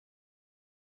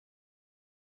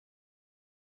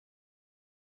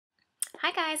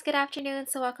Hi guys, good afternoon.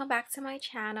 So welcome back to my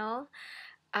channel.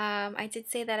 I did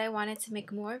say that I wanted to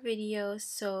make more videos,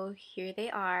 so here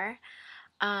they are.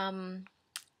 Um,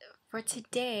 for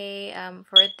today,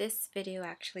 for this video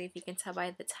actually, if you can tell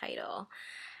by the title,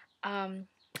 I'm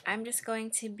just going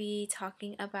to be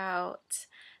talking about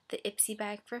the IPSY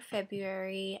bag for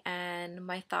February and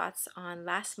my thoughts on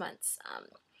last month's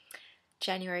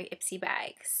January IPSY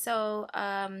bag. So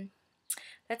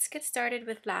let's get started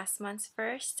with last month's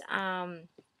first.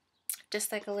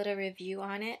 Just like a little review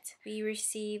on it. We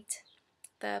received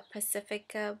the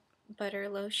Pacifica butter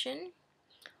lotion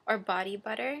or body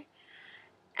butter,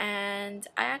 and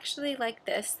I actually like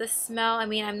this. The smell, I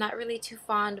mean, I'm not really too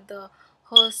fond of the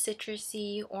whole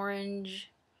citrusy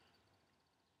orange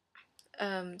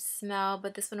smell,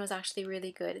 but this one was actually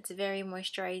really good. It's very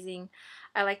moisturizing.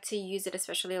 I like to use it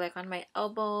especially like on my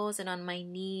elbows and on my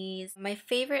knees. My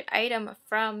favorite item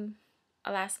from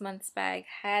last month's bag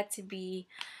had to be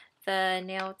the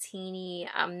Nailtini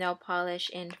nail polish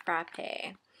in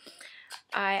Frappe.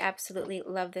 I absolutely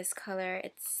love this color.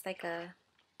 It's like a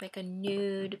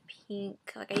nude pink.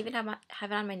 Like I even have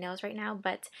it on my nails right now,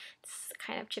 but it's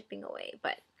kind of chipping away.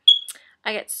 But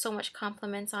I get so much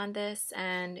compliments on this,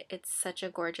 and it's such a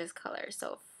gorgeous color.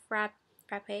 So Frappe.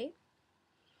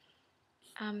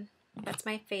 That's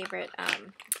my favorite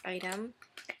item.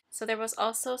 So there was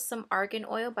also some Argan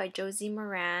oil by Josie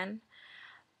Maran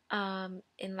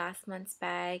in last month's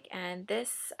bag, and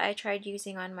this I tried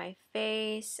using on my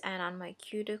face and on my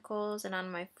cuticles and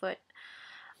on my foot.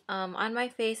 On my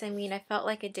face, I mean, I felt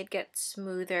like it did get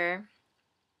smoother,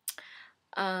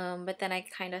 but then I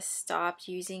kind of stopped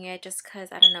using it just because,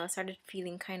 I don't know, it started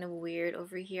feeling kind of weird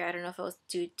over here. I don't know if it was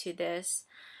due to this,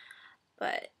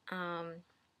 but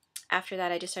after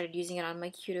that I just started using it on my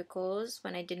cuticles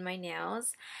when I did my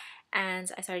nails,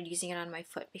 and I started using it on my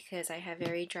foot because I have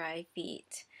very dry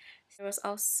feet. There was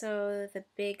also the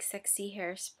big sexy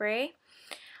hairspray.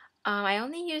 I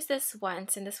only used this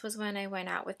once, and this was when I went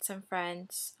out with some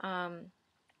friends, and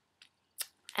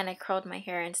I curled my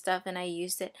hair and stuff, and I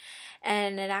used it,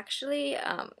 and it actually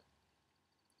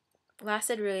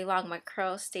lasted really long. My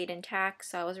curls stayed intact,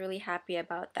 so I was really happy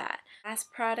about that.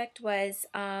 Last product was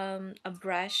a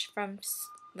brush from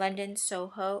London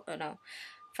Soho. Oh no,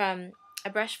 from a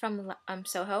brush from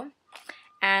Soho.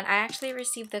 And I actually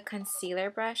received the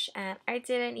concealer brush, and I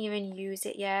didn't even use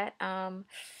it yet,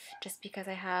 just because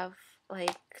I have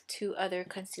like 2 other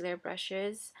concealer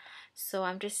brushes, so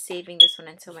I'm just saving this one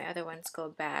until my other ones go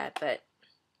bad. But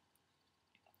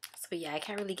so yeah, I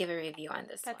can't really give a review on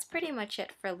this. That's pretty much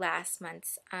it for last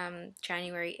month's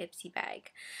January IPSY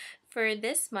bag. For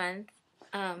this month,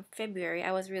 February,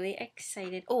 I was really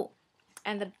excited. Oh,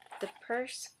 and the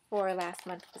purse for last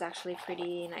month was actually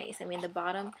pretty nice. I mean, the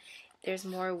bottom, there's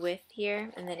more width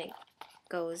here, and then it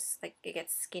goes, like, it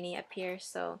gets skinny up here,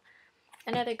 so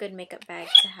another good makeup bag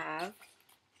to have.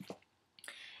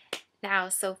 Now,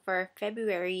 so for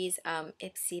February's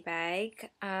IPSY bag,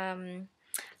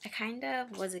 I kind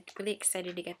of was really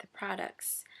excited to get the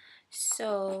products.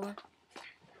 So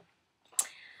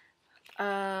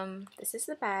this is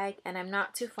the bag, and I'm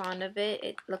not too fond of it.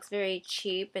 It looks very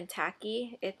cheap and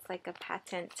tacky. It's like a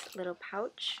patent little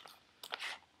pouch.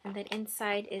 And then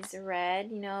inside is red,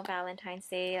 you know, Valentine's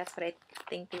Day. That's what I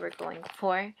think they were going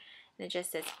for. And it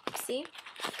just says Pixi.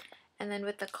 And then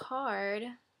with the card,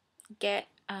 get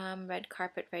red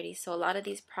carpet ready. So a lot of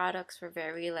these products were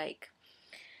very like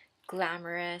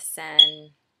glamorous and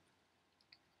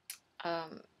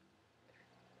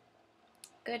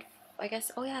good. I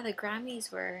guess, oh yeah, the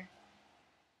Grammys were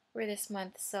this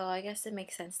month, so I guess it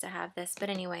makes sense to have this. But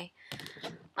anyway,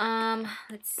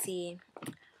 let's see.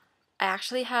 I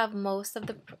actually have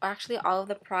actually all of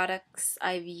the products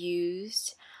I've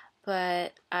used,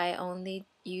 but I only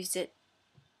used it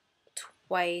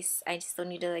twice. I still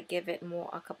need to like give it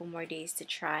a couple more days to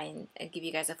try and give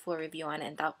you guys a full review on it.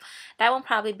 And that won't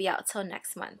probably be out till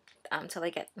next month, till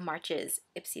I get March's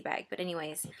IPSY bag. But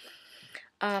anyways,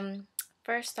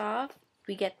 first off,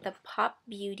 we get the Pop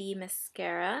Beauty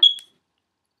mascara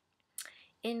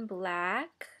in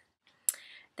black.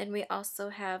 Then we also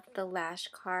have the Lash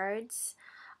Cards.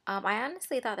 I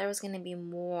honestly thought there was going to be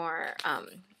more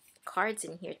cards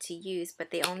in here to use,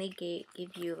 but they only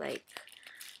give you like,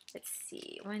 let's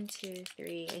see, 1, 2,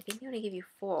 3. I think they only give you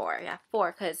 4. Yeah,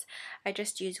 4, because I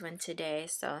just used one today.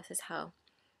 So this is how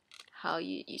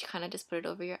you kind of just put it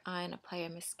over your eye and apply your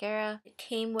mascara. It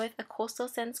came with a Coastal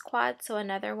Scents quad, so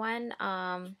another one.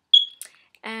 And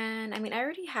I mean, I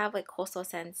already have like Coastal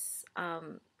Scents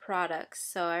products,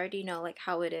 so I already know like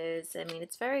how it is. I mean,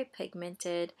 it's very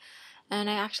pigmented, and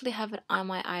I actually have it on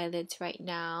my eyelids right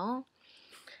now.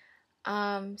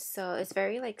 So it's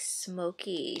very like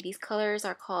smoky. These colors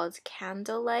are called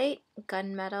Candlelight,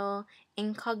 Gunmetal,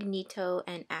 Incognito,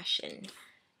 and Ashen.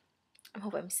 I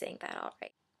hope I'm saying that all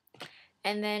right.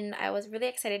 And then I was really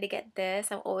excited to get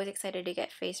this. I'm always excited to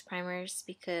get face primers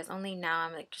because only now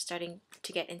I'm like just starting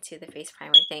to get into the face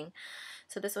primer thing.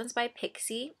 So this one's by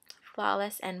Pixi,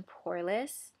 Flawless and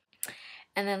Poreless.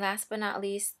 And then last but not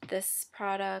least, this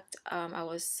product I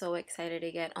was so excited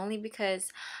to get only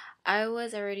because I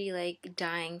was already like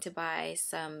dying to buy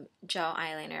some gel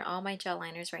eyeliner. All my gel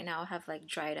liners right now have like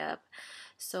dried up.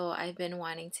 So I've been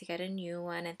wanting to get a new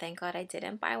one, and thank God I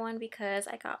didn't buy one because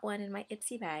I got one in my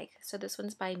IPSY bag. So this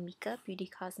one's by MICA Beauty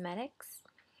Cosmetics.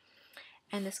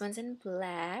 And this one's in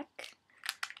black.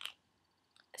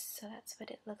 So that's what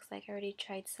it looks like. I already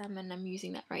tried some and I'm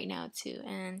using that right now too.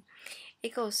 And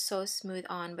it goes so smooth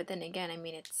on, but then again, I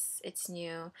mean, it's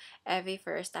new. Every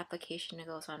first application it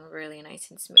goes on really nice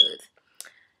and smooth.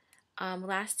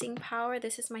 Lasting power,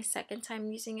 this is my second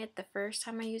time using it. The first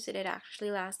time I used it, it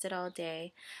actually lasted all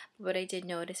day. But what I did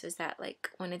notice was that like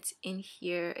when it's in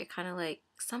here, it kind of like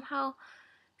somehow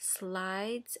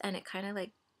slides and it kind of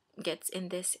like gets in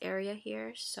this area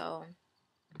here. So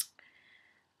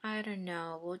I don't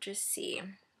know, we'll just see.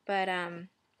 But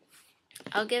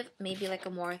I'll give maybe like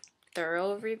a more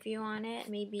thorough review on it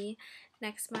maybe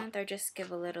next month, or just give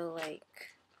a little like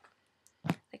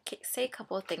say a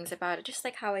couple of things about it, just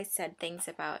like how I said things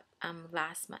about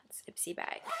last month's IPSY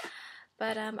bag.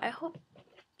 But I hope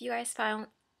you guys found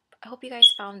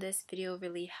this video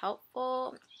really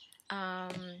helpful.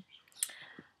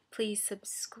 Please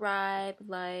subscribe,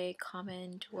 like,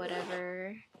 comment,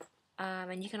 whatever.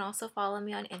 And you can also follow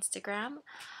me on Instagram.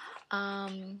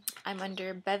 I'm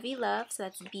under Bevy Love, so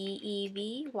that's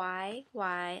BEVYYLOVE.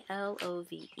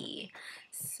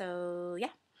 So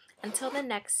yeah, until the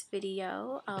next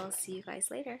video, I'll see you guys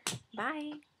later.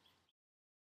 Bye.